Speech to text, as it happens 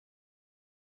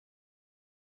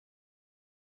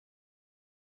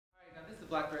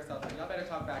Black Queer Selfhood. Y'all better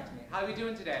talk back to me. How are we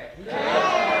doing today? Yay!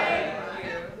 Thank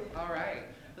you. All right.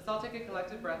 Let's all take a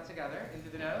collective breath together. In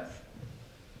through the nose.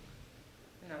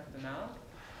 And out through the mouth.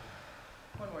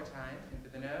 One more time. In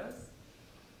through the nose.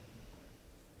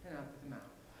 And out through the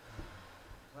mouth.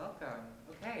 Welcome.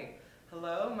 Okay.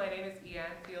 Hello, my name is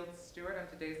Ianne Fields Stewart. I'm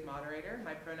today's moderator.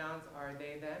 My pronouns are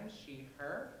they, them, she,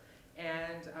 her.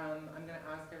 And I'm going to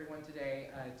ask everyone today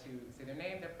to say their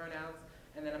name, their pronouns,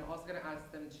 and then I'm also going to ask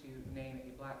them to name a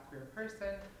Black queer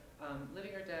person,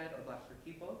 living or dead, or Black queer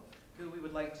people, who we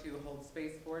would like to hold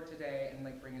space for today and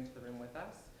bring into the room with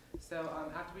us. So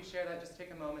after we share that, just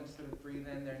take a moment to sort of breathe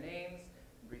in their names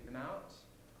and breathe them out.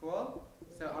 Cool?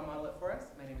 So I'll model it for us.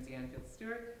 My name is Ianne Fields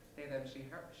Stewart. They, them, she,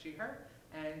 her.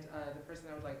 And the person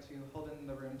I would like to hold in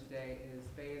the room today is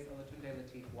Faze Olatunde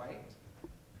Latif White.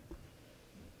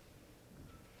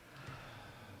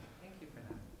 Thank you for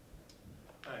that.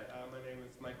 Hi, my name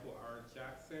is Michael R.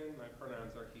 Jackson. My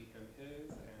pronouns are he, him,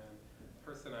 his, and the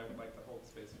person I would like to hold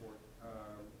space for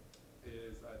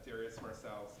is Darius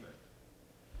Marcel Smith.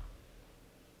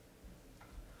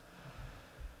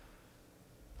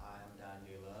 I'm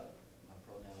Donja R. My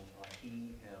pronouns are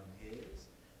he, him, his,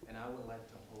 and I would like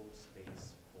to hold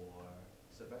space for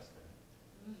Sylvester.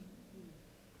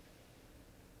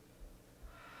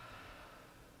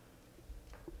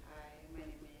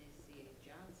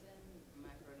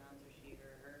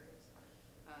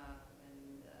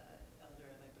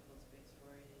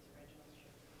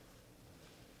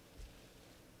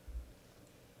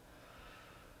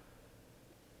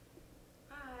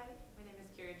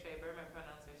 Kirya Traber, my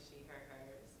pronouns are she, her,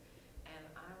 hers, and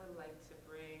I would like to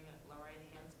bring Lauren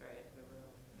Hansberry into the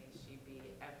room. May she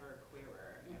be ever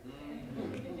queerer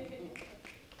every day.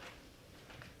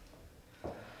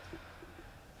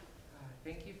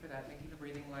 Thank you for that. Thank you for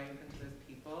breathing life into those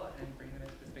people and bringing them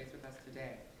into the space with us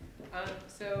today.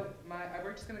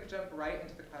 We're just going to jump right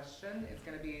into the question. It's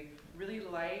going to be really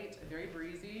light, very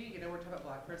breezy. You know, we're talking about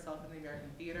Black queer self in the American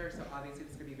theater, so obviously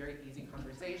this is going to be a very easy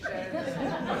conversation.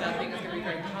 Nothing is going to be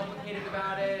very complicated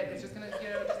about it. It's just going to,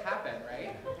 just happen,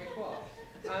 right? Okay, cool.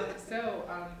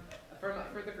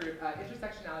 For the group,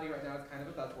 intersectionality right now is kind of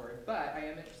a buzzword, but I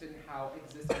am interested in how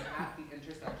existing at the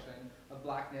intersection of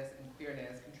Blackness and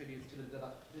queerness contributes to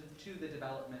the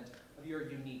development of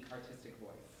your unique artistic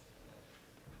voice.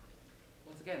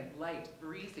 Once again, light,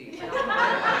 breezy. Just sit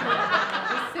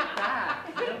back.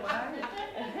 You know what?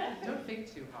 Don't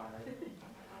think too hard.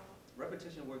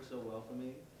 Repetition works so well for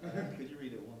me. Could you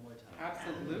read it one more time?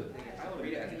 Absolutely. I will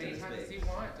read it as many times as you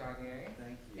want, Donja.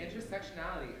 Thank you.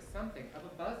 Intersectionality is something of a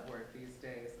buzzword these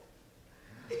days.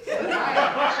 But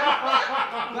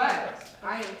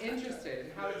I am interested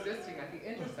in how existing at the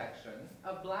intersection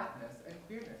of Blackness and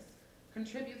queerness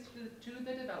contributes to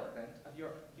the development of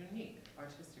your unique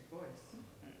artistic voice.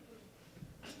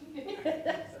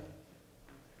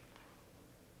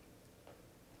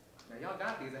 Now, y'all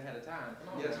got these ahead of time.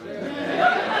 Come on. Yes, now. ma'am.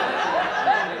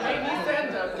 It made me send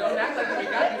them. Don't act like we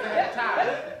got these ahead of time.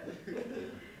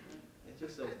 It's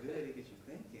just so good, it gets you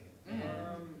thinking.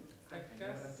 I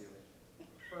guess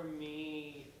for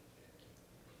me,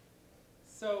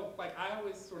 so I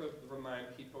always sort of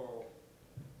remind people,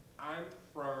 I was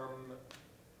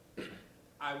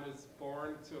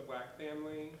born to a Black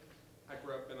family. I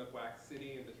grew up in a Black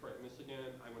city in Detroit,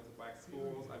 Michigan. I went to Black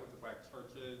schools. I went to Black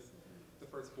churches. The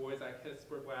first boys I kissed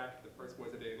were Black. The first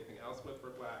boys I did anything else with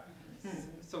were Black.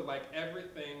 So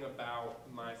everything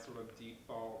about my sort of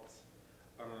default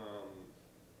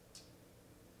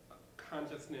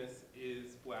consciousness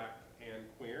is Black and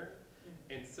queer.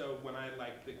 And so when I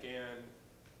began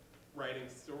writing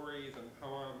stories and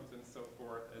poems and so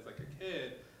forth as a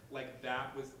kid,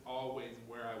 that was always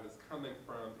where I was coming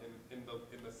from in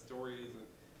the stories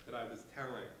that I was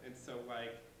telling. And so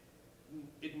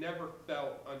it never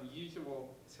felt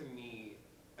unusual to me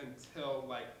until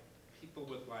people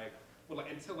would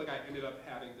until I ended up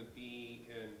having to be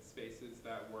in spaces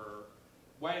that were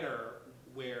whiter,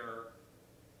 where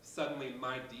suddenly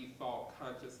my default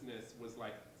consciousness was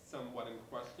somewhat in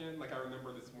question. I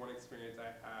remember this one experience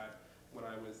I had when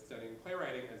I was studying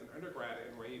playwriting as an undergrad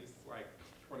in Reeves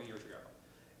 20 years ago.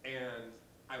 And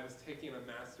I was taking a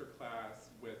master class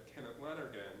with Kenneth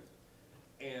Lonergan,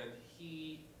 and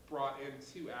he brought in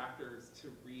 2 actors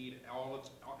to read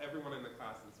everyone in the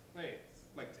class's plays,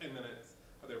 10 minutes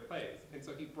of their plays. And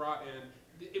so he brought in,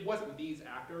 it wasn't these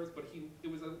actors, but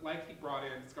it was he brought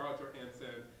in Scarlett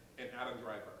Johansson and Adam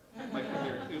Driver.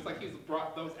 It was he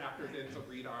brought those actors in to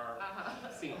read our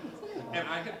scenes. And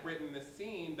I had written this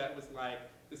scene that was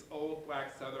this old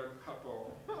Black Southern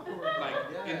couple,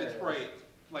 in Detroit,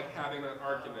 like having an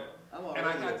argument. I'm And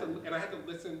I already had to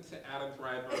listen to Adam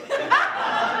Driver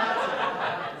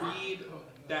read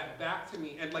that back to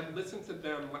me and like listen to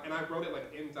them, and I wrote it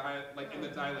like in the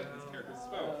dialect these characters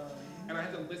spoke. And I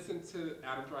had to listen to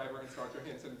Adam Driver and Scarlett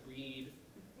Johansson read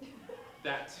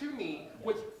that to me,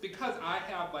 which because I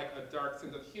have like a dark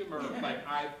sense of humor,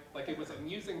 like it was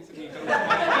amusing to me, but it was,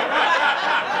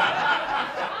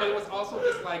 but it was also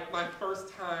just like my first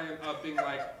time of being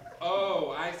like,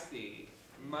 oh, I see.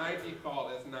 My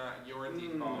default is not your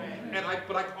default. And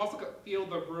but I also could feel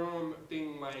the room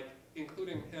being like,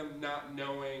 including him not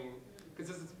knowing, because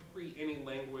this is pre any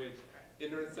language,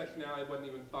 intersectionality wasn't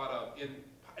even thought of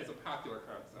as a popular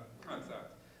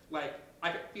concept. Like, I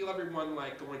could feel everyone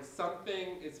like going,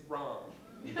 something is wrong.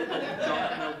 I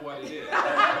don't know what it is.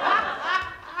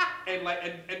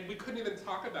 And we couldn't even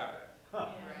talk about it.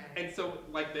 And so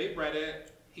like they read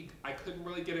it, I couldn't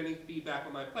really get any feedback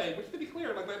on my play, which to be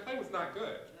clear, like my play was not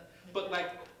good. But like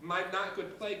my not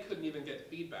good play couldn't even get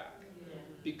feedback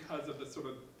because of the sort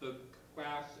of the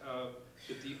clash of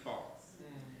the defaults.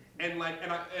 And like I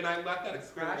left that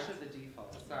experience. Crash of the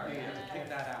default. Sorry, you have to pick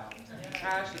that out.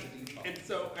 Crash of the default. And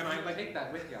so I like take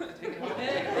that with you. Take it home.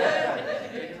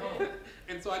 Take it home.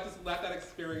 And so I just left that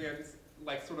experience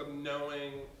like sort of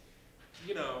knowing,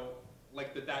 you know,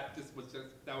 like that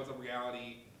was a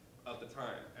reality of the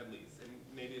time, at least, and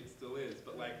maybe it still is,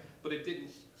 but it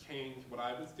didn't change what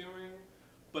I was doing,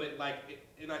 but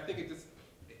and I think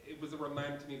it was a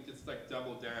reminder to me to just like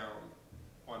double down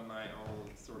on my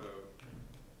own sort of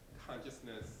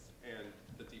consciousness and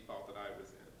the default that I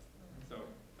was in. So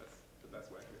that's the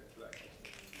best way I can answer that question.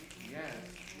 Yes.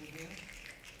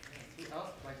 Who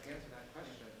else would like to answer that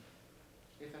question,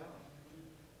 if at all?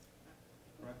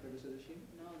 Rock, paper, scissors, shoot?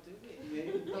 No, do it.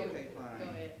 Yeah? Okay, fine. Go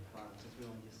ahead. Fine, since we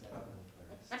only just said I'll go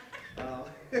first.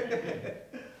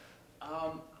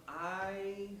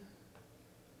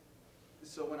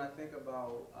 So when I think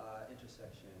about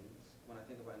intersections, when I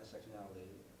think about intersectionality,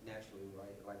 naturally,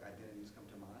 right, like identities come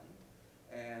to mind.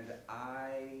 And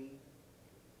I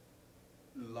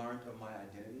learned of my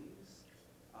identities,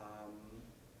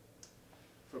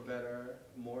 for better,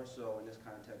 more so in this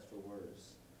context for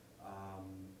worse,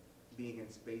 being in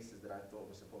spaces that I thought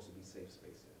were supposed to be safe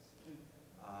spaces.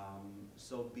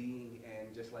 So being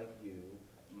in, just like you,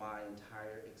 my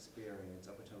entire experience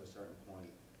up until a certain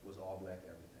point was all black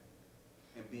everything.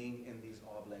 And being in these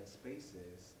all black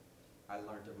spaces, I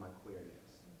learned of my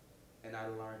queerness. And I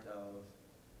learned of,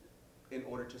 in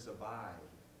order to survive,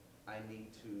 I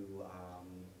need to,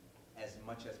 as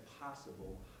much as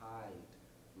possible, hide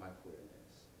my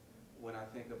queerness. When I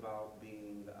think about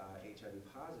being HIV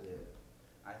positive,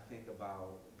 I think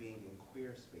about being in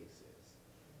queer spaces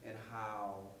and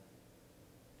how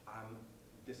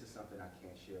this is something I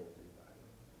can't share with anybody.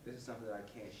 This is something that I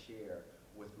can't share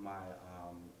with my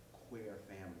queer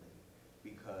family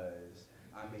because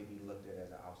I may be looked at as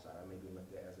an outsider, I may be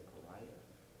looked at as a pariah.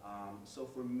 So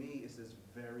for me, it's this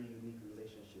very unique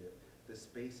relationship. The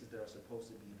spaces that are supposed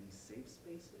to be these safe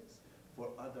spaces,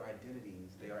 for other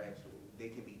identities, they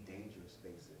can be dangerous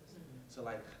spaces. So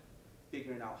like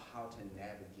figuring out how to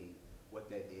navigate what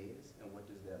that is and what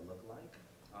does that look like.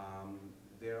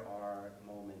 There are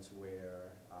moments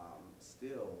where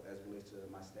still, as it relates to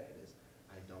my status,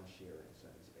 I don't share in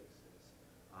certain spaces.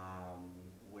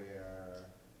 Where,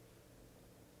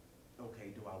 okay,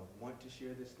 do I want to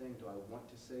share this thing? Do I want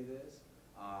to say this?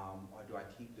 Or do I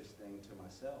keep this thing to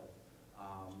myself?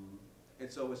 And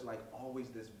so it's like always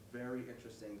this very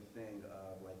interesting thing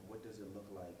of like, what does it look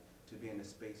like to be in a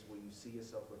space where you see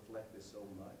yourself reflected so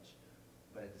much,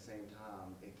 but at the same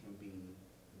time, it can be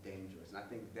dangerous. And I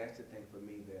think that's the thing for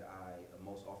me that I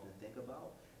most often think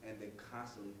about and that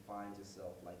constantly finds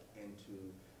itself like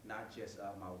into not just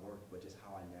my work, but just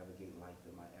how I navigate life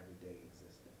in my everyday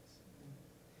existence.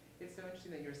 It's so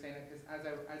interesting that you were saying that because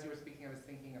as you were speaking, I was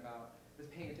thinking about, was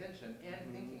paying attention and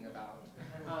thinking about,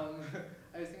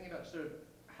 I was thinking about sort of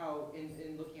how in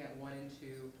looking at 1 and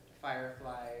 2,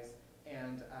 Fireflies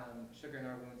and Sugar in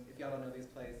Our Wounds, if y'all don't know these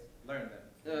plays, learn them.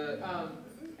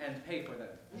 And pay for them.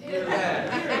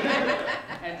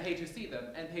 And pay to see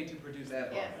them, and pay to produce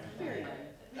them. Yes.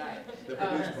 The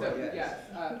produced part, yes.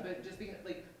 But just thinking,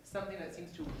 like, something that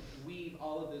seems to weave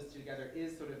all of this together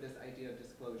is sort of this idea of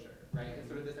disclosure, right? It's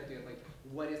sort of this idea of, like,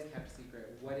 what is kept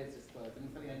secret, what is disclosed,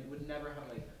 and something I would never have,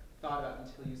 like, thought about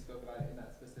until you spoke about it in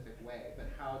that specific way, but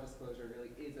how disclosure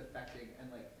really is affecting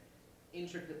and, like,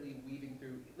 intricately weaving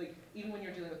through, like, even when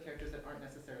you're dealing with characters that aren't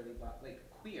necessarily like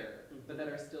queer, but that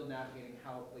are still navigating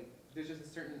how, like, there's just a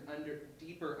certain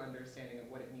deeper understanding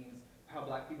of what it means how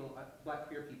black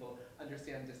queer people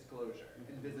understand disclosure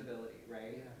and visibility,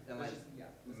 right? And like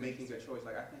making a choice.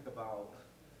 Like I think about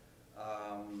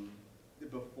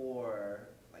before,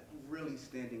 like really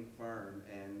standing firm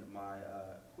in my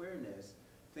queerness,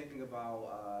 thinking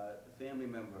about family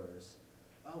members.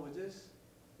 Oh, is this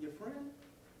your friend?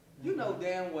 You know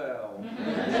damn well,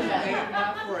 this ain't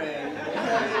my friend.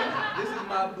 This is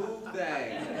my boo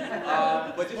thing.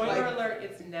 But just spoiler like, alert,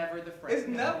 it's never the friend. it's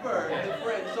never the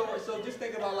friend. So just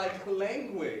think about like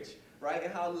language, right?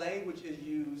 And how language is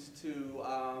used to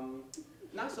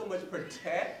not so much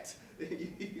protect. That's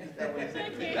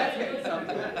getting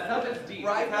something. Something's deep.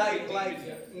 Right,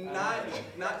 like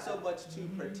not so much to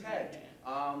protect,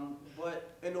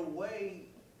 but in a way,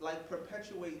 like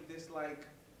perpetuate this like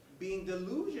being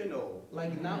delusional,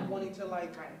 like not wanting to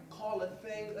like call a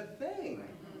thing a thing,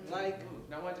 like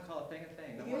not wanting to call a thing a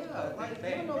thing. yeah, like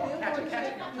thing. you know, Catch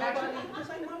it. nobody, this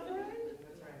ain't my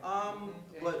friend.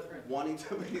 But wanting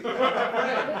to be a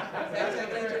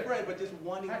friend, but just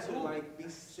wanting to like be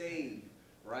saved,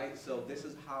 right? So this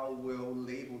is how we'll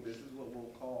label this. Is what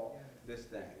we'll call this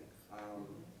thing.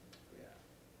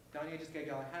 Donja just gave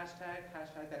y'all a hashtag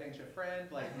that ain't your friend,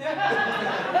 like, the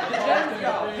gems,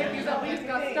 y'all, hit these up, we just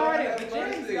got started, the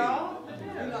gems, y'all.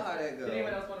 You know how that goes. Did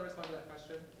anyone else want to respond to that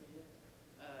question?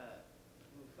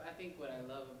 I think what I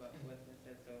love about what's been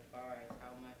said so far is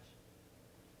how much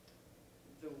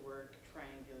the work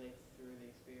triangulates through the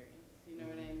experience. You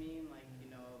know what I mean? Like, you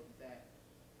know, that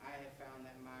I have found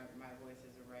that my voice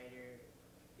as a writer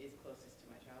is closest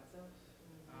to my child self.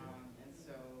 And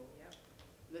so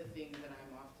the things that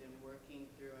I'm often working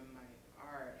through in my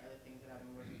art are the things that I've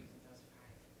been working through since I was 5.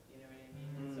 You know what I mean?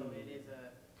 And so it is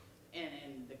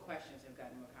and the questions have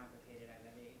gotten more complicated as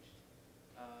I've aged.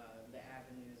 The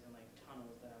avenues and like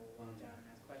tunnels that I will walk down and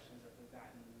ask questions of have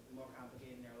gotten more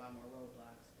complicated and there are a lot more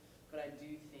roadblocks. But I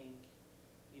do think,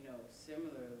 you know,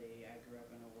 similarly, I grew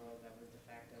up in a world that was de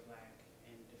facto black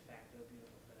and de facto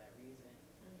beautiful for that reason.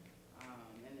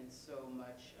 And then so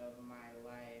much of my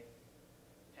life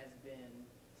has been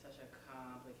such a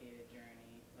complicated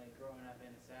journey, like growing up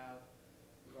in the South,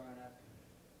 growing up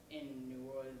in New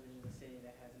Orleans, which is a city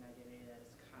that has an identity that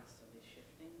is constantly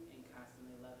shifting and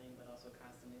constantly loving, but also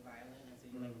constantly violent. And so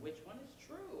you're like, which one is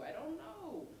true? I don't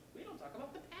know. We don't talk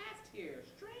about the past here.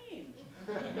 Strange.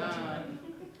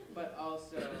 But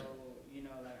also, you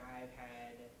know, like I've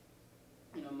had,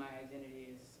 you know, my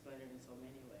identity is splintered in so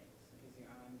many ways. Because you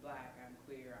know, I'm black, I'm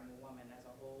queer, I'm a woman. That's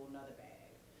a whole nother bag.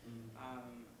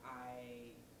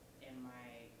 I, in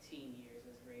my teen years,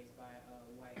 was raised by a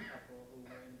white couple who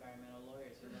were environmental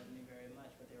lawyers who loved me very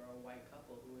much, but they were a white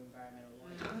couple who were environmental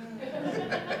lawyers.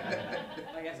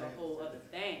 Like that's a whole other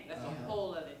thing. That's a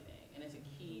whole other thing, and it's a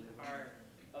key part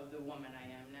of the woman I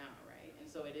am now, right? And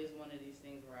so it is one of these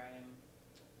things where I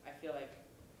feel like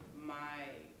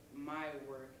my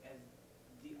work as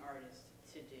the artist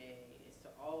today is to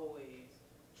always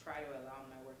try to allow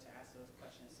my work to ask those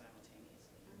questions simultaneously.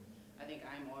 I think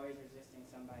I'm always resisting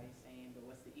somebody saying, but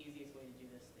what's the easiest way to do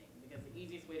this thing? Because the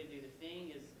easiest way to do the thing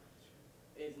is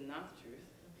not the truth.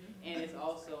 And it's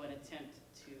also an attempt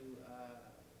to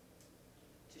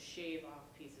shave off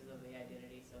pieces of the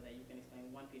identity so that you can explain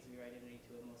one piece of your identity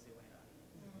to a mostly white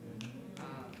audience.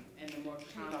 And the more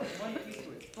One piece to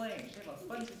explain, shave off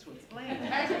one piece to explain.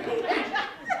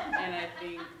 And I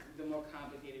think the more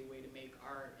complicated way to make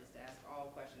art is to ask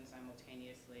all questions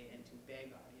simultaneously and to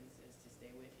beg audiences to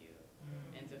stay with you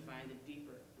and to find a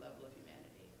deeper level of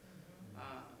humanity.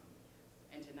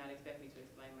 And to not expect me to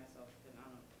explain myself because I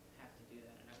don't have to do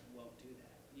that and I won't do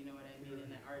that. You know what I mean? And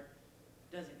that art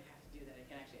doesn't have to do that. It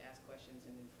can actually ask questions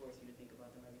and then force you to think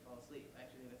about them as you fall asleep.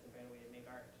 Actually, that's a better way to make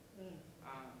art.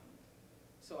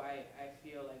 So I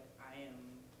feel like I am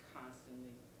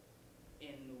constantly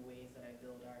in the ways that I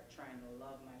build art, trying to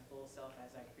love my full self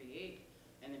as I create,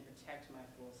 and then protect my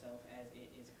full self as it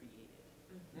is created.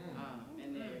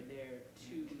 And they're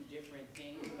two different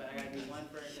things, but I gotta do one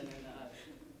first and then the other.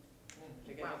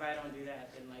 Because if I don't do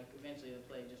that, then like eventually the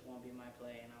play just won't be my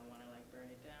play, and I want to like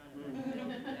burn it down and burn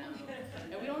it down.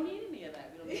 And we don't need any of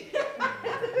that. We don't need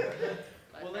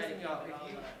Well, listen, y'all,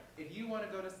 if you want to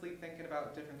go to sleep thinking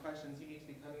about different questions, you need to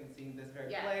be coming and seeing this very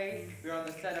play. We're on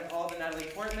the set of All the Natalie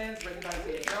Portmans, written by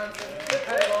Kirya Johnson.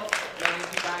 Incredible. Y'all need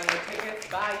to be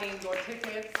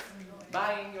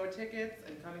buying your tickets,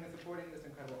 and coming and supporting this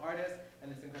incredible artist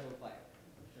and this incredible play.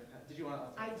 Did you want to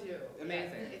also? I do.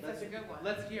 Amazing. Yes, it's such a good one.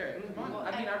 Let's hear it. Come on.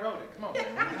 I mean, I wrote it. Come on.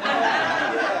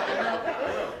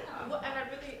 Well, and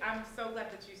I'm so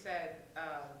glad that you said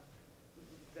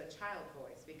the child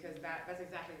voice, because that's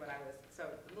exactly what I was, so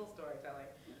a little storytelling.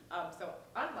 So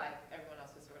unlike everyone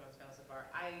else who's sort of known so far,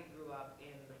 I grew up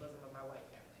in the bosom of my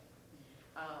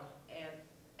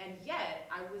And yet,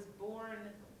 I was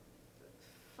born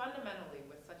fundamentally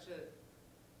with such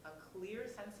a clear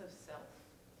sense of self.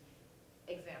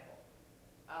 Example,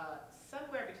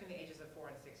 somewhere between the ages of 4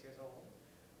 and 6 years old,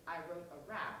 I wrote a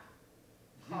rap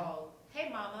called, "Hey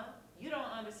Mama, you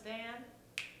don't understand,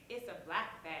 it's a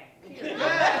black bag." Period.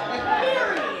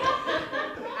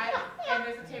 And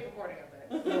there's a tape recording of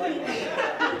it.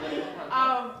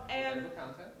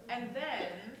 And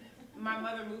then my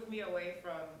mother moved me away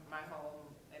from my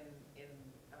home in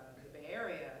the Bay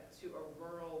Area to a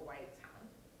rural white town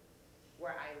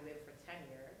where I lived for 10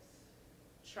 years,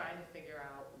 trying to figure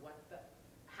out what the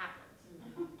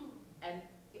happened. And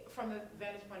from the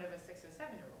vantage point of a 6 and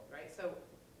 7-year-old, right? So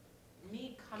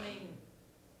me coming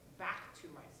back to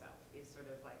myself is sort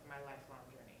of like my lifelong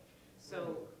journey.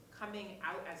 So coming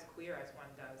out as queer as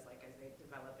one does, like as they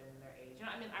develop in their age. You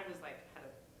know, I mean, I was like, had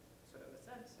a sort of a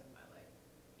sense in my like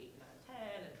 8, 9,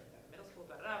 10, and middle school,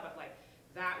 but like,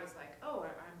 that was like, oh,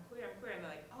 I'm queer, and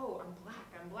they're like, oh, I'm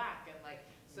black, and like,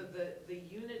 so the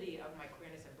unity of my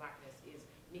queerness and blackness is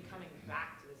me coming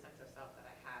back to the sense of self that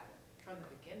I had from the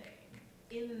beginning,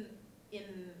 in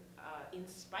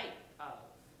spite of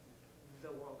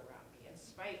the world around me, in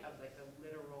spite of like the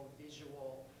literal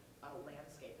visual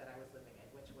landscape that I was living in,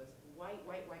 which was white,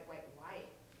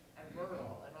 and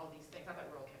rural, and all these things. Not that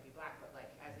rural can't be black, but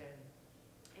like, as in,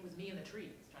 it was me in the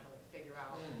trees trying to like figure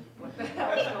out what the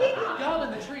hell is going on. Y'all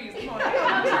in the trees, come on.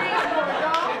 Y'all in the trees,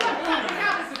 y'all.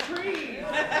 Y'all is the trees.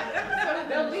 So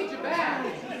they'll lead you back.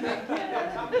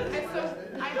 And so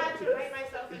I had to write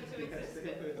myself into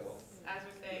existence, as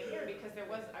we're saying here, because I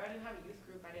didn't have a youth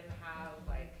group. I didn't have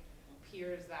like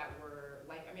peers that were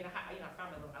like, I mean, I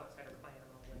found a little outsider playing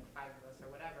among like 5 of us or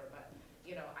whatever, but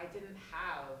I didn't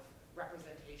have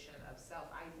representation of self.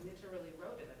 I literally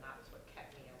wrote it, and that was what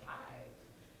kept me alive.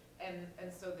 And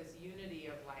so this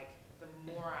unity of like, the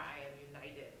more I am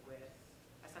united with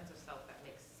a sense of self that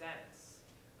makes sense,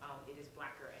 it is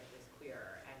blacker and it is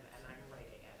queer, and I'm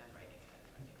writing it and writing it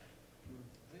and writing it.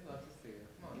 We love to see it.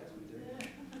 Come on. Yes, we do.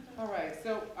 All right,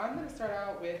 so I'm going to start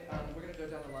out with, we're going to go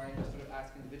down the line, just sort of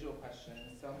ask individual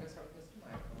questions. So I'm going to start with Mr.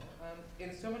 Michael.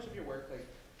 In so much of your work, like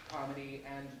comedy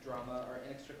and drama are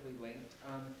inextricably linked.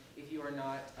 If you are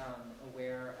not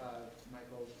aware of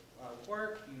Michael's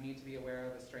work, you need to be aware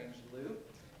of A Strange Loop.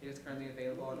 It is currently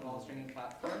available on all streaming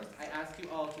platforms. I ask you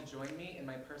all to join me in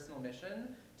my personal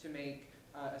mission to make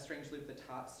A Strange Loop the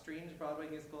top streamed Broadway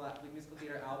musical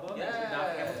theater album. Yes. To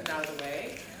knock Hamilton out of the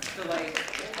way. So like,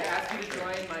 I ask you to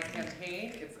join my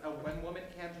campaign. It's a one-woman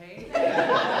campaign. You can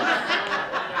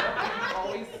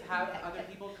always have other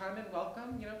people come and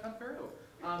welcome, come through.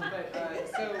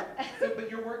 But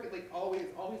your work like always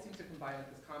seems to combine like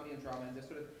this comedy and drama, and they're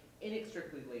sort of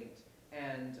inextricably linked.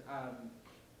 And I'm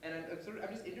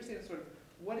just interested in sort of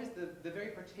what is the very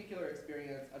particular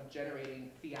experience of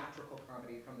generating theatrical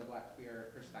comedy from the Black queer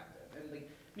perspective, and like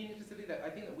meaning specifically that I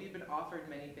think that we've been offered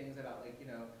many things about like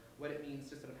what it means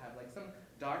to sort of have like some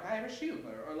dark Irish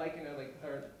humor, or like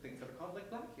or things that are called like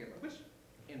Black humor, which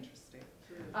interesting.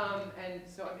 And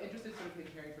so I'm interested sort of in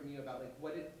hearing from you about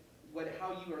like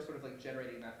how you are sort of like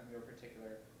generating that from your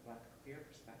particular Black queer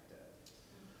perspective.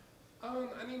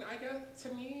 I mean, I guess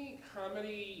to me,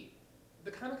 comedy,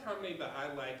 the kind of comedy that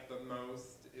I like the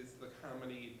most is the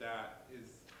comedy that is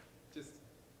just,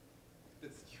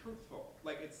 it's truthful.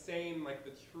 Like, it's saying like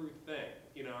the true thing,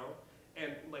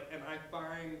 And I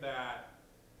find that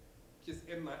just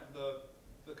in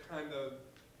the kind of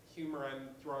humor I'm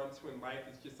drawn to in life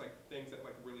is just like things that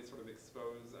like really sort of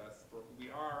expose us for who we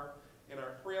are, in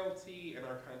our frailty, in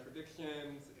our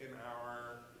contradictions, in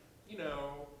our,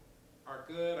 our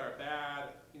good, our bad,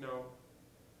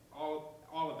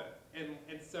 all of it.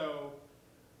 And so,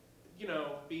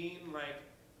 being like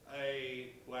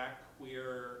a Black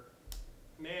queer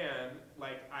man,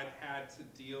 like I've had to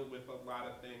deal with a lot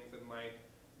of things, and like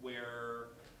where,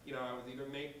 I was either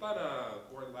made fun of,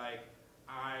 or like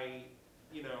I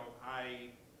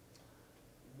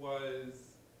was,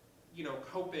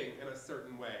 coping in a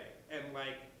certain way. And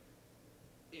like,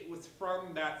 it was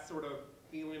from that sort of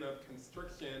feeling of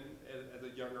constriction as a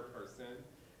younger person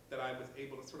that I was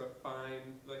able to sort of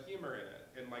find the humor in it,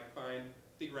 and like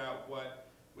figure out what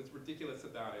was ridiculous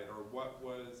about it, or what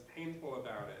was painful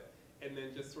about it, and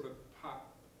then just sort of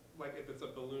pop, like if it's a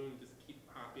balloon, just keep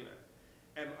popping it.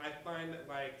 And I find that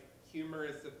like humor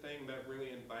is the thing that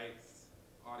really invites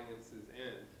audiences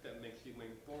in, that makes you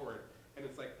lean forward. And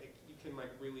it's like, you can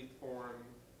like really form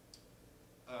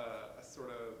a sort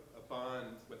of a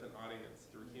bond with an audience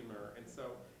through humor. And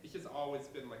so it's just always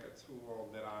been like a tool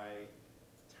that I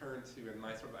turn to, and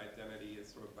my sort of identity is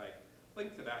sort of like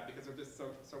linked to that, because there's just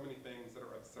so many things that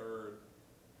are absurd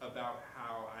about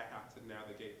how I have to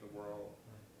navigate the world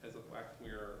as a Black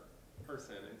queer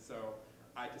person. And so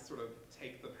I just sort of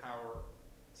take the power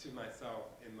to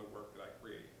myself in the work that I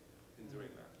create in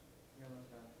doing that. I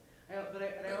love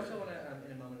that. And I also want to,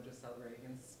 in a moment, just celebrate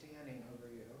and standing over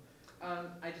you.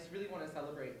 I just really want to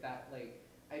celebrate that, like,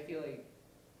 I feel like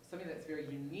something that's very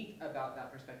unique about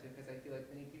that perspective, because I feel like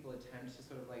many people attempt to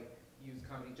sort of like use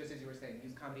comedy, just as you were saying,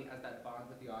 use comedy as that bond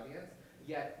with the audience.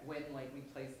 Yet when like we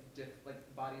place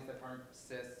bodies that aren't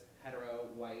cis, hetero,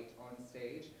 white on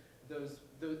stage,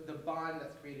 the bond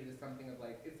that's created is something of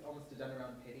like, it's almost done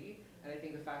around pity. And I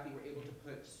think the fact that you were able to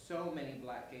put so many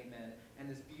Black gay men and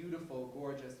this beautiful,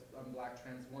 gorgeous Black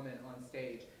trans woman on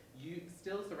stage, you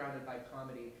still surrounded by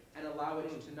comedy, and allow it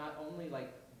to not only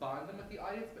like bond them with the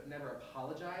audience, but never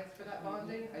apologize for that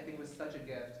bonding, I think was such a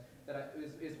gift that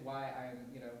is why I'm,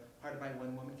 part of my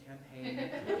One Woman campaign.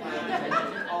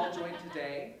 And all joined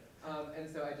today. And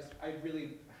so I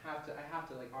really have to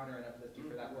like honor and uplift you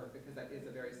for that work, because that is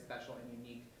a very special and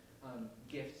unique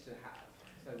gift to have.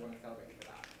 So I want to celebrate you for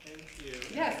that. Thank you.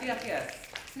 Yes.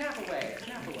 Snap away.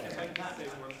 I'd like to say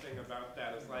one thing about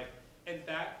that is like, and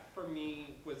that for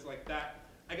me was like that,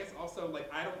 I guess also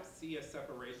like I don't see a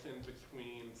separation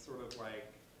between sort of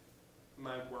like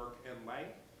my work and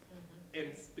life.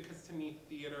 And because to me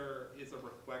theater is a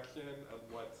reflection of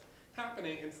what's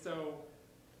happening, and so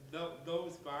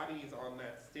those bodies on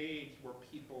that stage were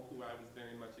people who I was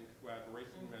very much in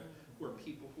collaboration with, were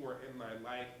people who are in my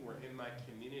life, who are in my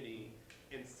community,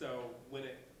 and so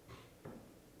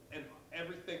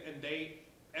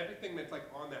everything that's like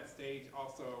on that stage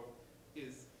also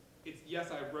it's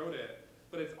yes, I wrote it,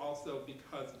 but it's also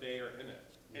because they are in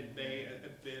it, and they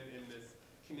have been in this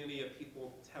community of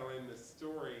people telling this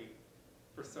story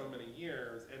for so many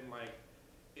years, and like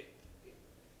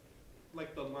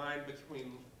like the line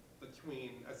between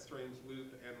a strange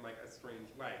loop and like a strange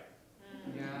light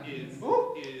is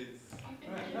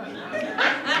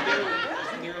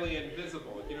nearly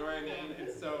invisible. You know what I mean? And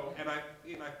so, and I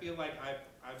feel like I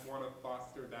want to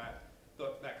foster that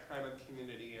kind of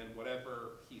community in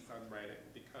whatever piece I'm writing,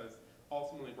 because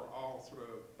ultimately we're all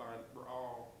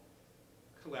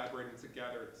collaborating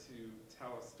together to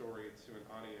tell a story to an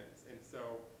audience, and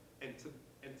so and to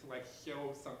like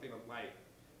show something of light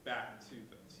back to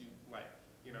life,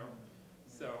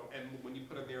 So, and when you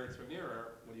put a mirror to a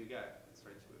mirror, what do you get? A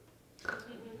strange loop.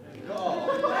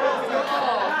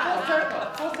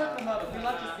 Full circle moment. We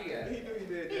love to see it. He knew he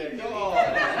did that. I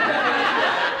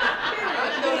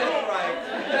know that's right.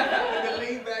 You can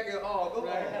lean back and go on.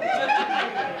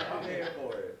 I'm here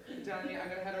for it. Donnie, I'm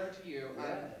gonna head over to you.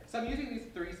 So I'm using these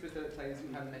 3 specific plays.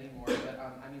 We have many more, but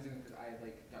I'm using them because I've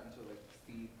like gotten to like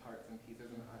see parts and pieces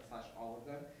and / all of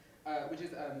them, which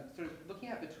is sort of looking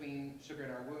at Between Sugar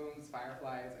in Our Wombs,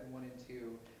 Fireflies, and 1 and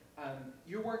 2.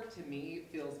 Your work to me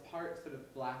feels part sort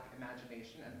of Black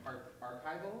imagination and part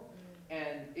archival.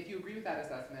 And if you agree with that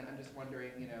assessment, I'm just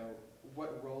wondering,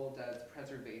 what role does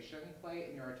preservation play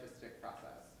in your artistic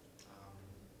process?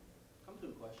 Come to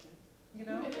the question.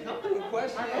 Come to the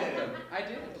question. I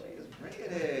did. Just bring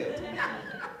it in.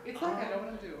 It's like I know what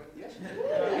I'm doing. Yes, you do.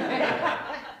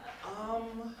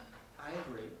 I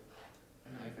agree.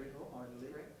 I agree wholeheartedly.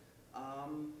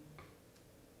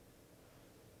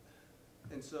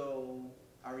 And so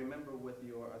I remember with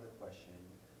your other question,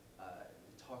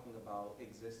 talking about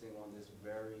existing on this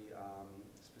very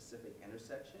specific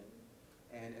intersection,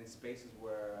 and in spaces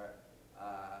where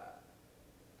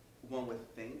one would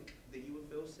think that you would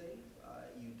feel safe,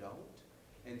 you don't.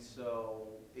 And so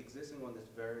existing on this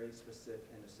very specific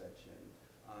intersection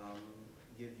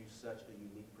gives you such a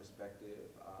unique perspective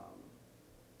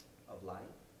of life,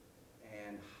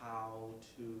 and how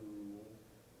to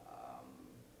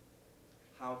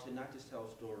not just tell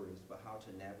stories, but how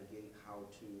to navigate, how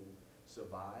to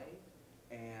survive.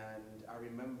 And I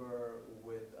remember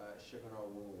with Sugar in Our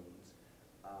Wombs,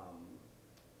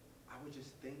 I was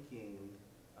just thinking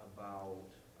about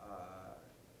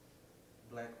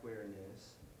Black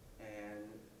queerness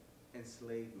and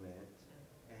enslavement,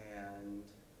 and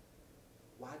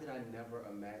why did I never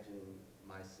imagine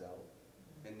myself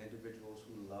and individuals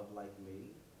who love like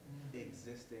me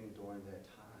existing during that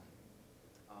time?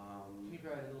 Can you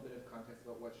provide a little bit of context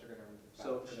about what Sugar in Our Wombs is So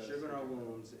about? Sugar in Our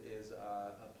Wombs is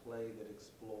a play that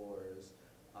explores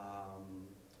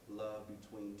love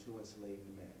between 2 enslaved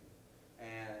men.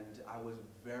 And I was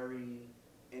very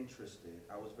interested,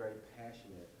 I was very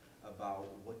passionate about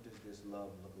what does this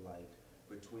love look like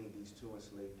between these 2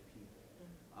 enslaved people.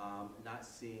 Not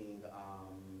seeing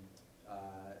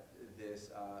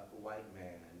this white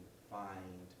man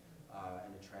find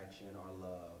an attraction or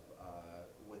love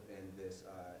within this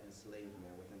enslaved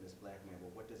man, within this Black man,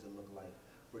 but what does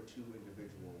for two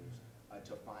individuals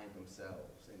to find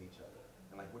themselves in each other.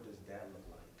 And like, what does that look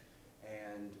like?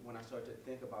 And when I started to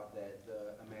think about that,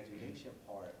 the imagination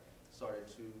part started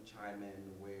to chime in,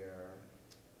 where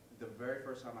the very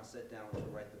first time I sat down to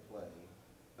write the play,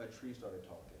 a tree started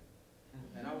talking.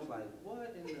 And I was like,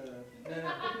 what in the...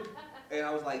 And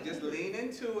I was like, just lean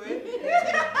into it.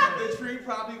 The tree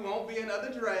probably won't be in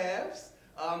other drafts,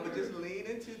 but just lean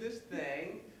into this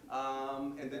thing.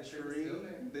 And the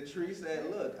tree said,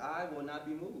 look, I will not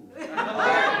be moved.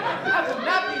 I will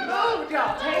not be moved,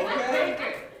 y'all. Take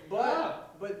it.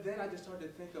 But then I just started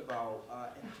to think about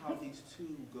how these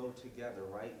two go together,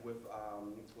 right? With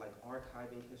like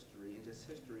archiving history and just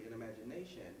history and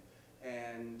imagination.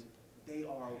 And they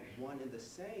are one and the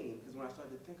same, because when I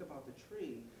started to think about the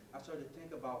tree, I started to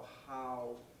think about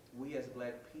how we as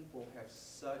Black people have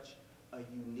such a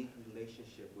unique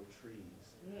relationship with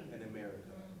trees in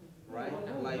America, right?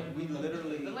 Like, we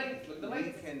literally,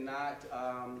 we cannot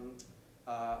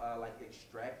like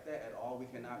extract that at all. We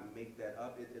cannot make that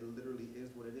up. It literally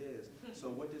is what it is. So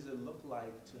what does it look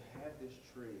like to have this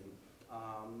tree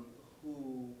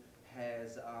who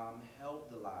has held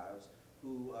the lives,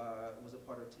 who was a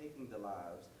part of taking the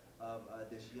lives of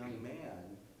this young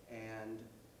man, and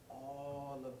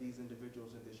all of these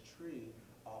individuals in this tree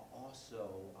are also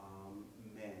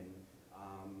men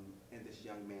in this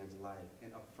young man's life,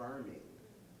 and affirming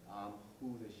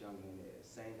who this young man is,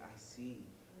 saying, I see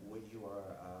what you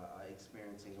are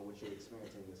experiencing, and what you're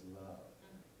experiencing is love.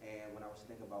 And when I was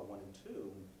thinking about 1 and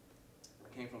 2,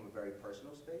 I came from a very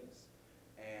personal space,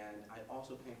 and I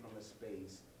also came from a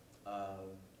space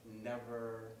of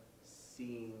never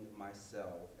seeing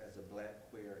myself as a Black,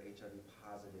 queer, HIV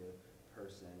positive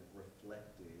person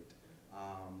reflected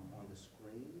on the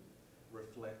screen,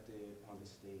 reflected on the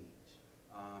stage.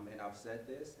 And I've said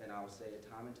this, and I'll say it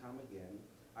time and time again,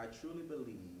 I truly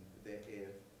believe that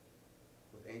if,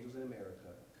 with Angels in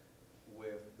America,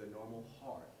 with The Normal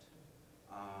Heart,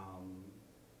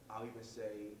 I'll even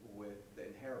say with The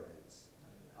Inheritance,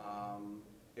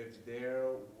 if there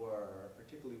were,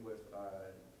 particularly with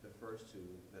the first two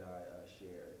that I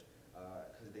shared,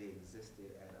 because they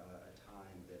existed at a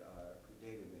time that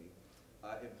predated me,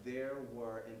 if there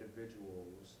were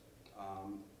individuals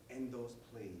in those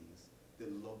plays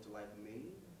that looked like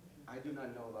me, I do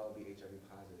not know if I would be HIV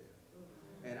positive.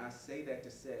 And I say that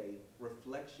to say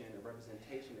reflection and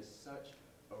representation is such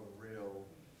a real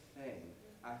thing.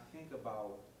 I think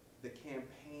about the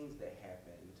campaigns that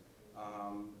happened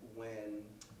when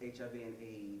HIV and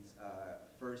AIDS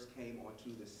first came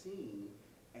onto the scene,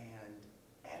 and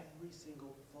every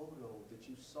single photo that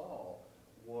you saw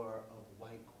were of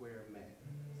white queer men.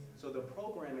 So the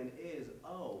programming is,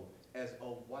 oh, as a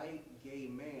white gay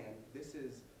man, this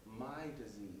is my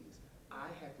disease. I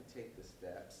have to take the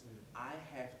steps. I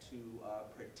have to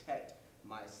protect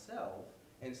myself.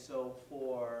 And so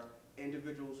for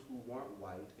individuals who weren't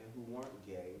white and who weren't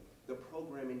gay, the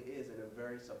programming is, in a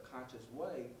very subconscious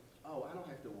way, oh, I don't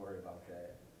have to worry about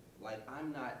that. Like,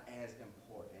 I'm not as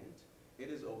important. It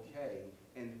is okay.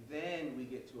 And then we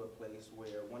get to a place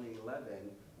where 1 in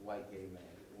 11 white gay men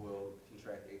will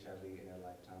contract HIV in their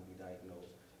lifetime, be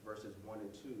diagnosed, versus 1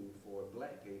 in 2 for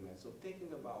Black gay men. So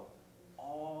thinking about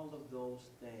all of those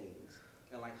things,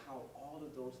 and like how all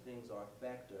of those things are a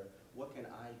factor, what can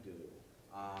I do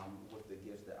with the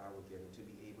gifts that I was given to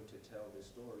be able to tell this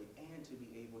story, and to be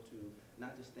able to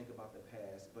not just think about the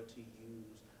past, but to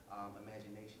use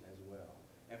imagination as well.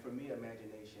 And for me,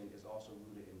 imagination is also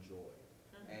rooted in joy.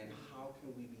 And how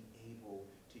can we be able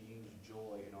to use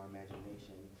joy in our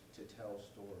imagination to tell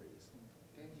stories?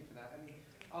 Thank you for that. I mean,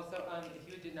 also, if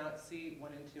you did not see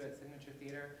 1 and 2 at Signature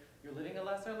Theater, you're living a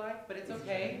lesser life, but it's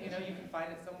okay. You know, you can find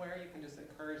it somewhere. You can just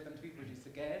encourage them to be produced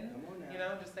again. Come on now. You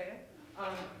know, just saying.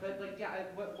 But like, yeah,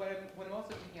 what I'm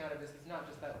also taking out of this is not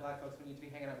just that Black folks need to be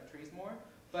hanging out with trees more,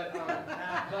 but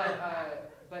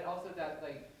but also that,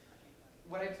 like,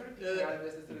 what I'm sort of taking out of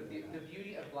this is sort of the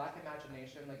beauty of Black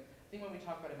imagination. Like, I think when we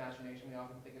talk about imagination, we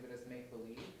often think of it as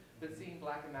make-believe, but seeing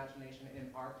Black imagination in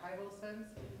an archival sense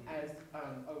as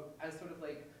sort of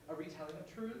like a retelling of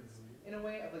truths, in a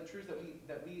way, of like truths that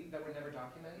were never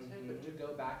documented, but to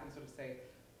go back and sort of say,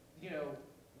 you know,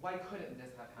 why couldn't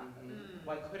this have happened?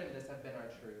 Why couldn't this have been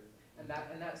our truth? And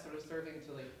that sort of serving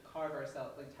to like carve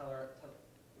ourselves, like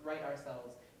write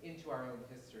ourselves into our own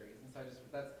histories. And so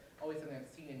that's always something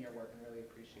I've seen in your work and really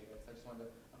appreciate it. So I just wanted to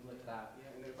uplift that.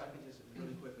 Yeah, and if I could just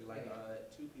really quickly, like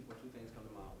two things come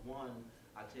to mind. One,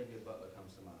 Octavia Butler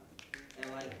comes to mind. And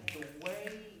like the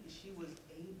way she was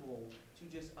able to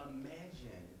just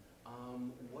imagine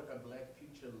what a Black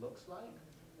future looks like,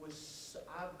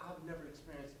 I've never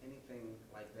experienced anything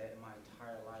like that in my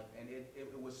entire life, and it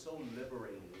was so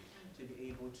liberating to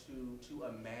be able to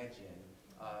imagine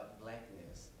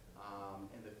blackness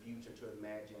in the future, to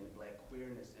imagine black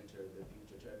queerness into the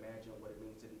future, to imagine what it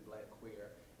means to be black,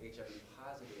 queer, HIV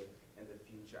positive in the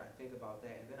future. I think about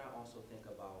that, and then I also think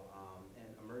about an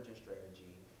emergent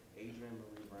strategy. Adrienne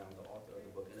Marie Brown, the author of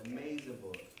the book, an amazing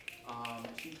book.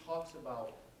 She talks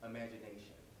about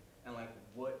imagination and like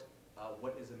what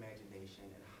is imagination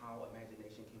and how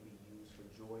imagination can be used for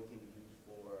joy, can be used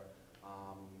for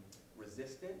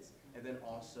resistance, and then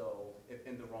also, if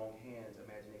in the wrong hands,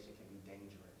 imagination can be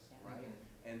dangerous, right?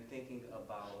 And thinking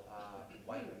about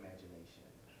white imagination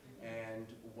and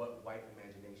what white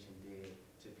imagination did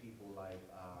to people like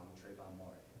Trayvon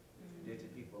Martin, did to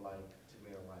people like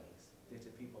Tamir Rice, did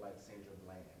to people like Sandra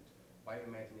Bland. White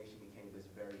imagination became this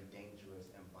very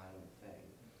dangerous and violent thing.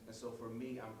 And so for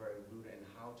me, I'm very rooted in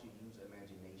how to use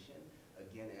imagination,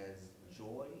 again, as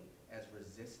joy, as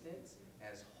resistance,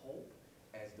 as hope,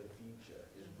 as the future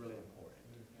is really important.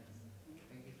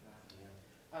 Thank you for that.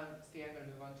 Yeah. Steve, I'm going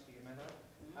to move on to you, my love.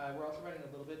 We're also running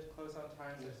a little bit close on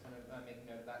time, so I just want to make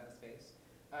a note of that in the space.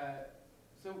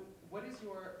 So what is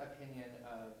your opinion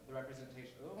of the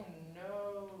representation? Oh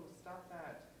no, stop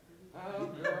that.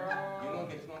 Oh girl.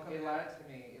 It's gonna come It out. lied to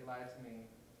me, it lied to me.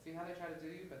 See how they try to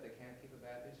do you, but they can't keep a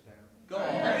bad bitch down. Go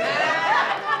on.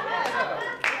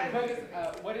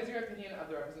 So, what is your opinion of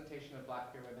the representation of black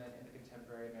queer women in the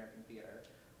contemporary American theater?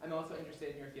 I'm also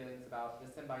interested in your feelings about the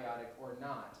symbiotic or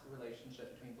not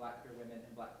relationship between black queer women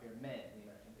and black queer men in the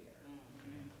American theater.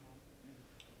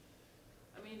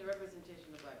 I mean, the representation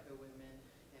of black queer women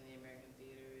in the American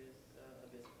theater is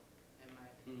abysmal, in my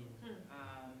opinion.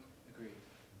 Agreed.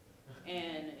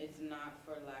 And it's not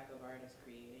for lack of artists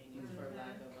creating, it's for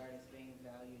lack of artists being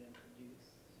valued and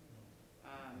produced,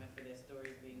 and for their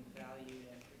stories being valued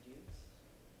and produced.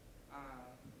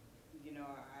 You know,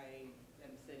 I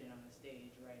am sitting on the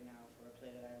stage right now for a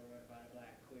play that I wrote about a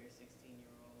black queer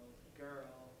 16-year-old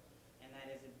girl, and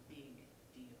that is a big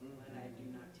deal, and I do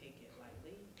not take it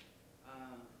lightly,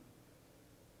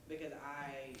 because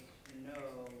I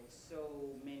know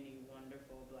so many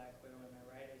wonderful black queer women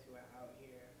writers who are out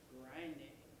here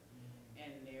grinding,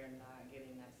 and they're not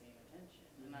getting that same attention.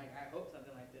 And like, I hope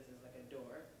something like this is like a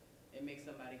door. It makes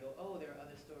somebody go, oh, there are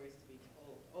other stories to be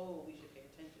told. Oh, we should pay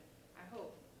attention. I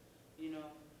hope, you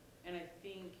know. And I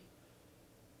think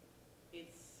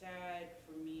it's sad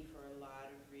for me for a lot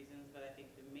of reasons, but I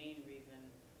think the main reason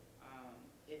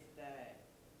is that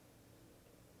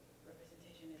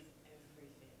representation is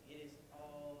everything. It is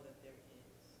all that there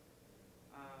is.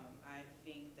 I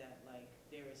think that like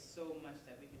there is so much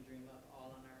that we can dream up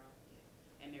all on our own,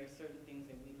 and there are certain things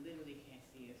that we literally can't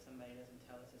see if somebody doesn't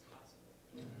tell us is possible.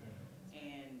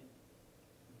 And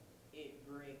it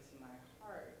breaks my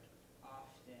heart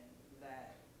often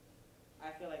that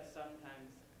I feel like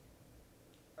sometimes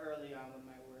early on with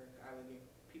my work,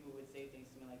 people would say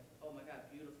things to me like, oh my God,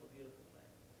 beautiful, beautiful play.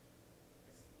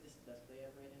 This is the best play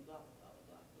ever written, blah, blah, blah,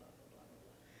 blah, blah, blah, blah, blah,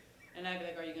 blah. And I'd be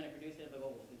like, are you going to produce it? I'd be like,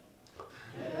 oh, well, we don't know.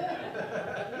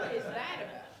 What is that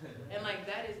about? And like,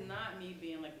 that is not me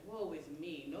being like, whoa, it's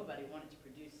me. Nobody wanted to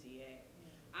produce CA.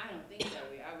 I don't think that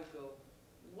way. I would go,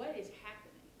 what is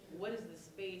happening? What is the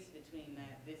space between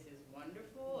that this is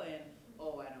wonderful and,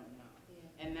 oh, I don't know.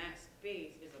 And that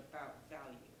space is about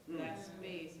value. That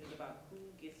space is about who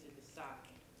gets to decide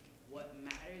what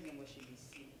matters and what should be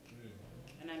seen.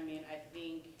 And I mean, I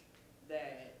think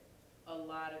that a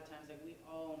lot of times, like we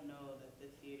all know that the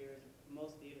theaters,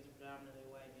 most theaters are predominantly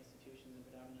white institutions and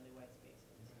predominantly white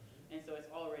spaces. And so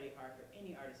it's already hard for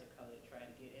any artist of color to try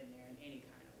to get in there in any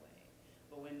kind of way.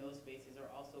 But when those spaces are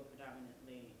also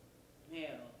predominantly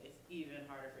male, it's even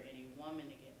harder for any woman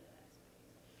to get into that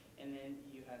space. And then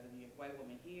you have white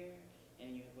women here,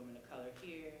 and you have women of color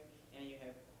here, and you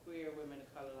have queer women of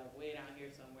color like way down here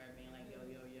somewhere being like, yo,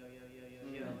 yo, yo, yo, yo, yo,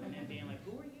 yo, and then being like,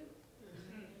 who are you?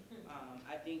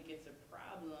 I think it's a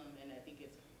problem, and I think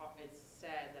it's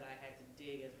sad that I had to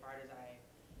dig as hard as I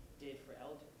did for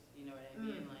elders, you know what I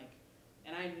mean? Like,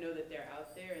 and I know that they're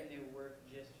out there and their work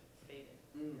just faded.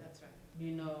 That's right.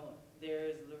 You know,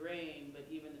 there's Lorraine, but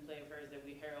even the play of hers that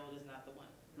we herald is not the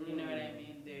one. You know what I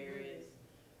mean? There is,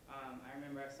 I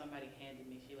remember somebody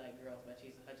handed me She Like Girls by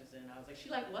Chisa Hutchinson, and I was like,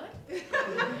 she like what?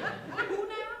 Who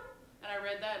now? And I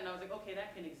read that, and I was like, okay,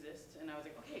 that can exist. And I was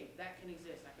like, okay, that can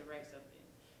exist. I could write something.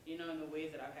 You know, in the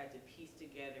ways that I've had to piece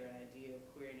together an idea of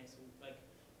queerness, like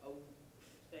a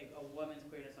woman's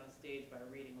queerness on stage by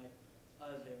reading like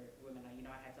other women. You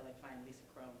know, I had to like find Lisa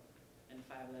Crone and the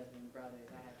Five Lesbian Brothers.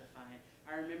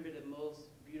 I remember the most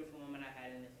beautiful moment I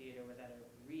had in the theater was at a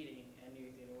reading at New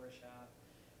York Theater Workshop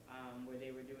where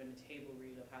they were doing a table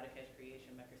read of How to Catch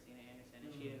Creation by Christina Anderson,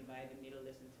 and she invited me to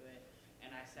listen to it,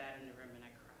 and I sat in the room and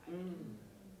I cried.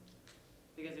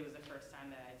 Because it was the first time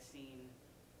that I'd seen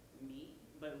me,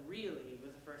 but really it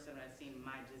was the first time I'd seen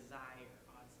my desire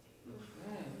on stage.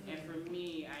 And for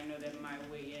me, I know that my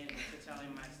way in to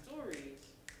telling my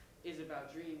stories is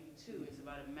about dreaming too. It's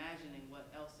about imagining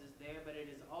what else is there, but it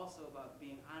is also about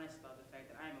being honest about the fact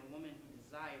that I am a woman who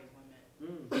desires women.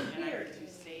 And I get to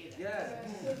say that. Yes.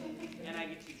 And I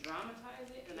get to dramatize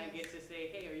it, and I get to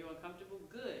say, hey, are you uncomfortable?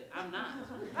 Good. I'm not.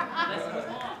 Let's move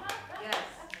on. Yes.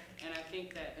 And I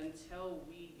think that until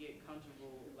we get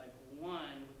comfortable, like,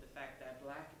 one, with the fact that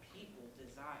Black people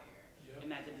desire, and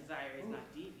that the desire is not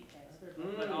deviant,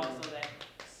 but also that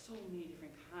so many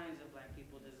different kinds of Black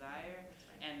people desire,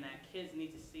 and that kids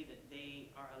need to see that they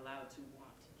are allowed to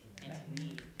want and to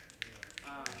need.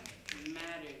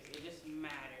 Matters. It just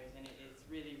matters, and it's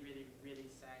really, really, really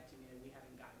sad to me that we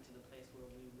haven't gotten to the place where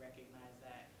we recognize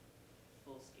that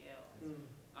full scale.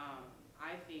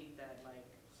 I think that, like,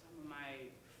 some of my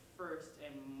first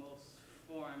and most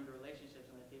formed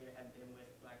relationships in the theater have been with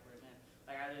Black queer men.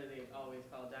 Like, I literally always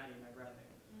call Donnie my brother.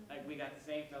 Like, we got the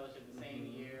same fellowship the same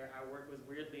year. Our work was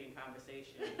weirdly in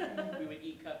conversation. We would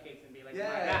eat cupcakes and be like, oh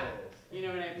my God. You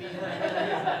know what I mean?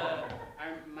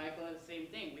 Like, Michael had the same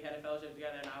thing. We had a fellowship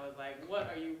together, and I was like, what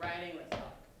are you writing? Let's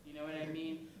talk. You know what I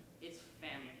mean? It's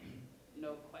family,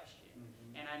 no question.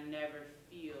 And I never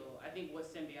feel, I think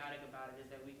what's symbiotic about it is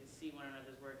that we can see one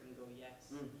another's work and go,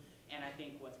 yes. And I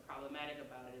think what's problematic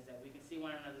about it is that we can see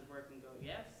one another's work and go,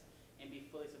 yes, and be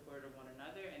fully supportive of one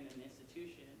another, and then the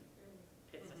institution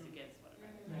pits us against one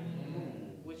another,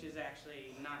 which is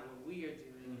actually not what we are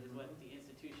doing, it is what the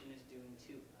institution is doing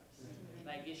to us.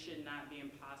 Like, it should not be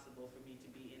impossible for me to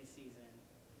be in season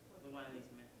with one of these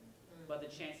men. But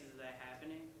the chances of that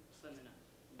happening, slim enough,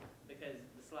 because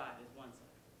the slide is one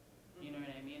side. You know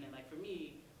what I mean? And, like, for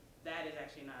me, that is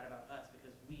actually not about us,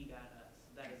 because we got us.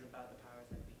 That is about the powers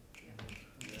that be.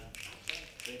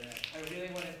 I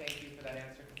really want to thank you for that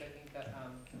answer, because I think that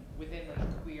within,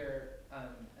 like, queer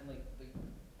and like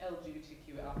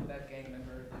LGBTQ alphabet gang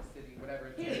member of the city,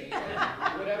 whatever it may be,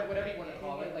 whatever you want to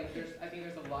call it, like, I think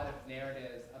there's a lot of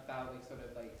narratives about, like, sort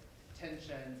of like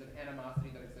tensions and animosity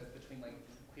that exist between, like,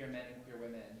 queer men and queer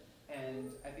women.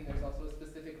 And I think there's also a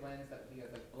specific lens that we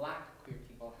as, like, Black queer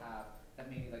people have that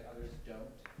maybe, like, others don't.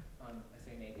 I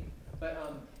say maybe. But,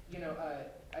 you know,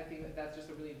 I think that that's just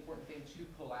a really important thing to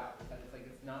pull out, is that it's like,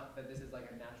 it's not that this is like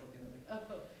a natural thing, like,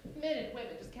 oh, men and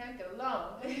women just can't get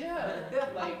along. No.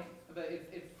 Like, but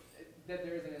it's that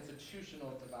there is an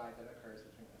institutional divide that occurs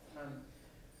between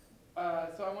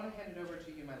us. So I want to hand it over to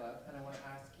you, my love, and I want to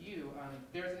ask you,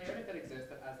 there's a narrative that exists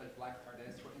that as, like, Black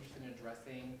artists, we're interested in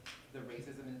addressing the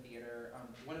racism in theater.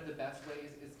 One of the best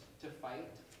ways is to fight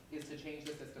is to change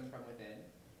the system from within.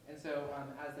 And so,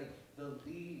 as, like, the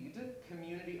lead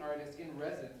community artist in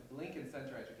residence with Lincoln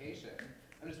Center Education,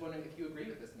 I'm just wondering if you agree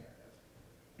with this narrative.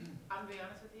 I'm gonna be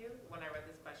honest with you, when I read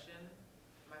this question,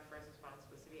 my first response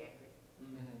was to be angry.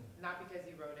 Not because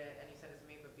you wrote it and you sent it to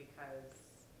me, but because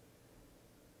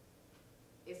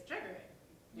it's triggering.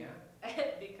 Yeah.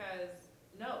 Because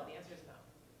no, the answer is no.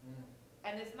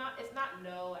 And it's not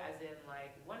no as in,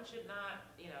 like, one should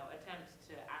not, you know, attempt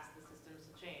to ask the systems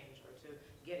to change or to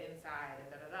get inside and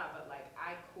da-da-da, but, like,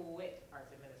 I quit arts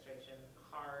administration,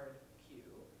 hard Q.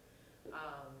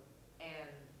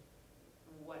 And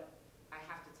what I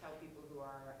have to tell people who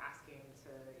are asking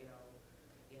to, you know,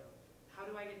 how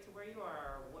do I get to where you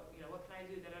are? What can I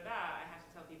do, da-da-da? I have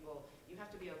to tell people, you have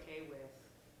to be okay with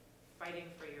fighting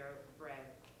for your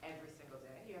bread every single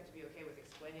day. You have to be okay with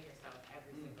explaining yourself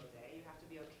every single day. You have to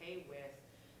be okay with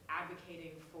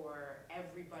advocating for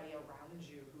everybody around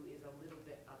you who is a little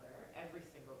bit other every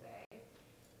single day.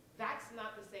 That's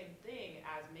not the same thing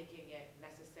as making it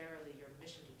necessarily your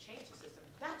mission to change the system.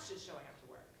 That's just showing up to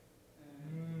work.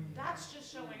 That's just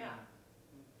showing up.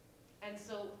 And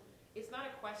so it's not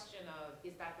a question of,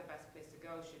 is that the best place to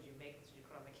go? Should you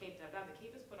put on the cape? The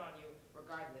cape is put on you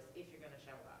regardless if you're going to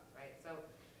show up, right? So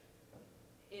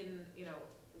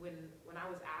when I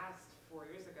was asked 4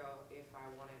 years ago if I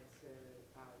wanted to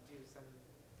do some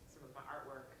of my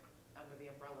artwork under the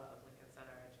umbrella of Lincoln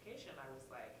Center Education, I was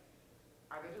like,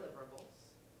 are there deliverables?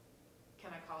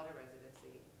 Can I call it a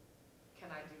residency?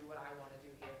 Can I do what I want to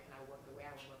do here? Can I work the way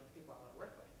I want to work with the people I want to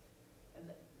work with? And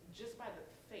just by the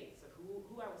face of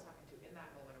who I was talking to in that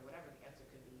moment or whatever, the answer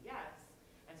could be yes.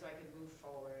 And so I could move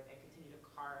forward and continue to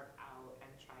carve out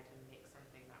and try to make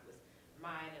something that was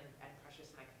mine and precious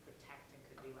and I could protect and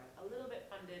could be, like, a little bit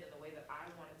funded in the way that I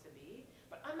want it to be.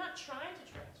 But I'm not trying to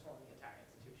transform the entire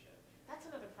institution. That's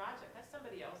another project. That's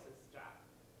somebody else's job.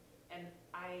 And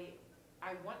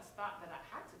I once thought that I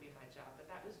had to be my job, but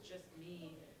that was just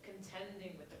me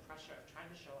contending with the pressure of trying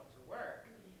to show up to work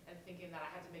and thinking that I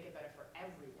had to make it better for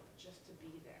everyone just to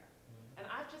be there. And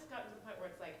I've just gotten to the point where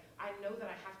it's like, I know that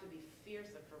I have to be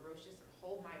fierce and ferocious and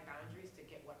hold my boundaries to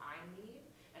get what I need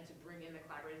and to bring in the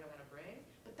collaborators I want to bring,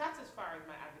 but that's as far as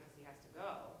my advocacy has to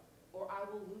go, or I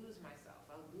will lose myself,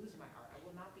 I'll lose my art, I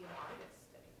will not be an artist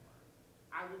anymore.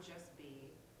 I will just be,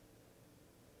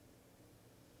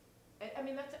 I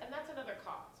mean, that's another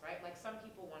cause, right? Like, some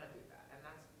people want to do that, and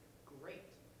that's great,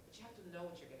 but you have to know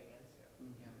what you're getting into.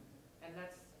 Yeah. And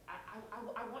that's,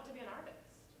 I want to be an artist.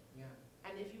 Yeah.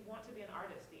 And if you want to be an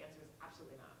artist, the answer is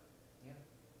absolutely not. Yeah.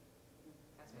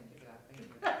 That's Thank my you for that. Thank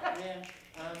you. Yeah.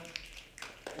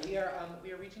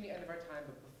 We are reaching the end of our time,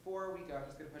 but before we go, I'm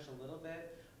just going to push a little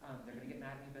bit. They're going to get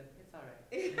mad at me, but it's all right.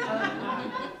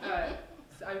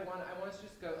 So I want to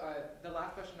just go. The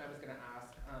last question I was going to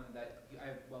ask,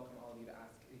 I welcome all of you to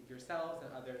ask yourselves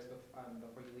and others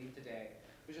before you leave today,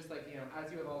 was just like, as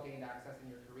you have all gained access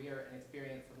in your career and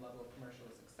experienced some level of commercial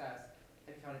success,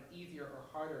 have you found it easier or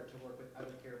harder to work with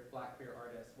other Black queer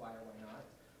artists? Why or why not?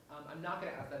 I'm not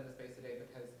going to ask that in the space today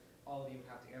because all of you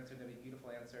have to answer. They'll be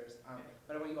beautiful answers.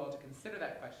 But I want you all to consider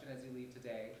that question as you leave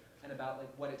today, and about like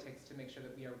what it takes to make sure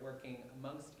that we are working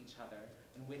amongst each other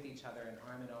and with each other and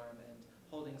arm in arm and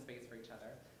holding space for each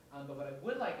other. But what I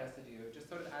would like us to do, just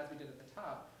sort of as we did at the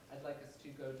top, I'd like us to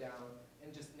go down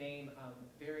and just name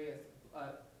various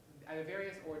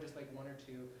or just like one or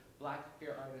two Black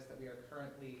queer artists that we are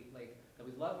currently that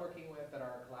we love working with, that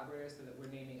are our collaborators, so that we're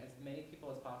naming as many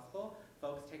people as possible.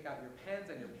 Folks, take out your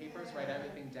pens and your papers, write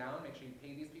everything down, make sure you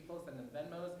pay these people, send them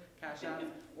Venmos, Cash Apps,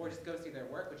 or just go see their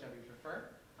work, whichever you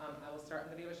prefer. I will start.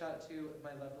 I'm going to give a shout out to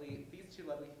these two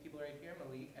lovely people right here,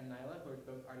 Malik and Nyla, who are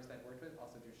both artists I've worked with.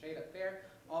 Also Drew Shade up there.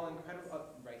 All incredible,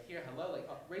 right here, hello.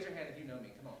 Raise your hand if you know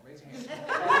me. Come on, raise your hand.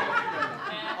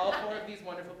 All four of these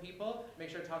wonderful people, make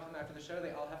sure to talk to them after the show.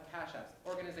 They all have Cash Apps,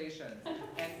 organizations,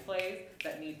 and plays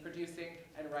that need producing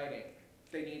and writing.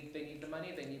 They need the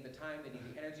money, they need the time, they need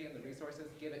the energy and the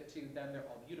resources. Give it to them. They're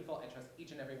all beautiful. I trust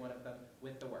each and every one of them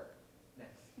with the work.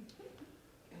 Next.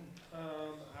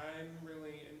 I'm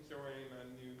really enjoying a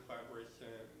new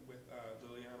collaboration with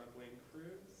Liliana Blaine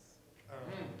Cruz,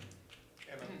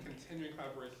 and a continuing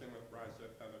collaboration with Raja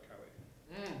Fellow Kelly.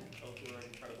 Both who are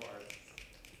incredible artists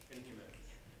and humans.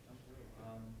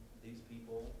 These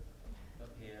people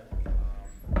up here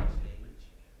on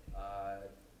stage, the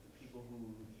people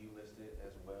who you listed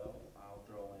as well, I'll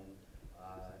throw in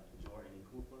Jordan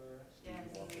Cooper,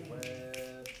 Steve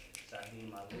Walker-Webb,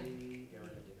 Saheem Ali,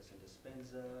 Erica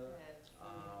Dickerson-Dispenza,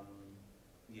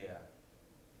 yeah,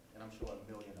 and I'm sure a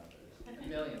million others. A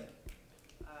million.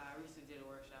 I recently did a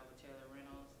workshop with Taylor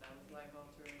Reynolds that was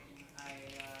life-altering.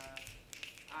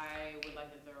 I would like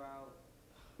to throw out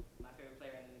my favorite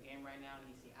playwright in the game right now,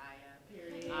 Nisi Aya.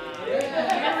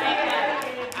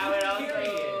 I would also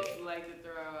like to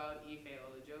throw out Ife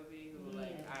Olajobi, who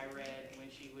I read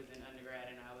when she was in undergrad,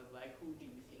 and I was like, who do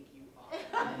you think you are?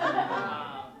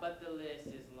 But the list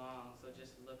is long, so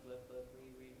just look,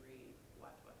 read,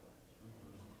 watch.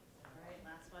 All right,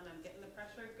 last one. I'm getting the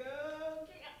pressure. Go.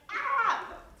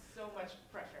 So much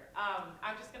pressure.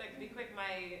 I'm just going to be quick.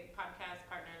 My podcast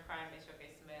partner in crime is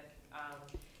Showcase Smith.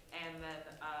 And then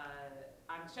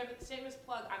I'm shameless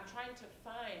plug. I'm trying to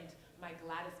find my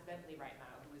Gladys Bentley right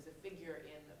now, who is a figure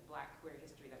in Black queer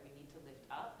history that we need to lift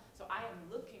up. So I am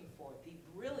looking for the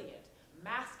brilliant,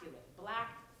 masculine,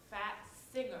 Black, fat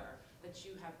singer that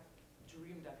you have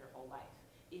dreamed of your whole life.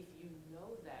 If you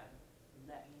know them,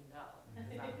 let me know,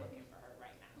 because I'm looking for her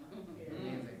right now.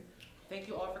 Amazing. Thank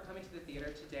you all for coming to the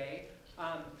theater today.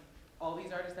 All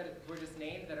these artists that were just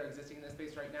named that are existing in this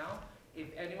space right now, if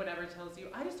anyone ever tells you,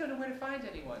 I just don't know where to find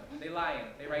anyone, they lying.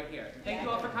 They're right here. Thank you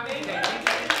all for coming today.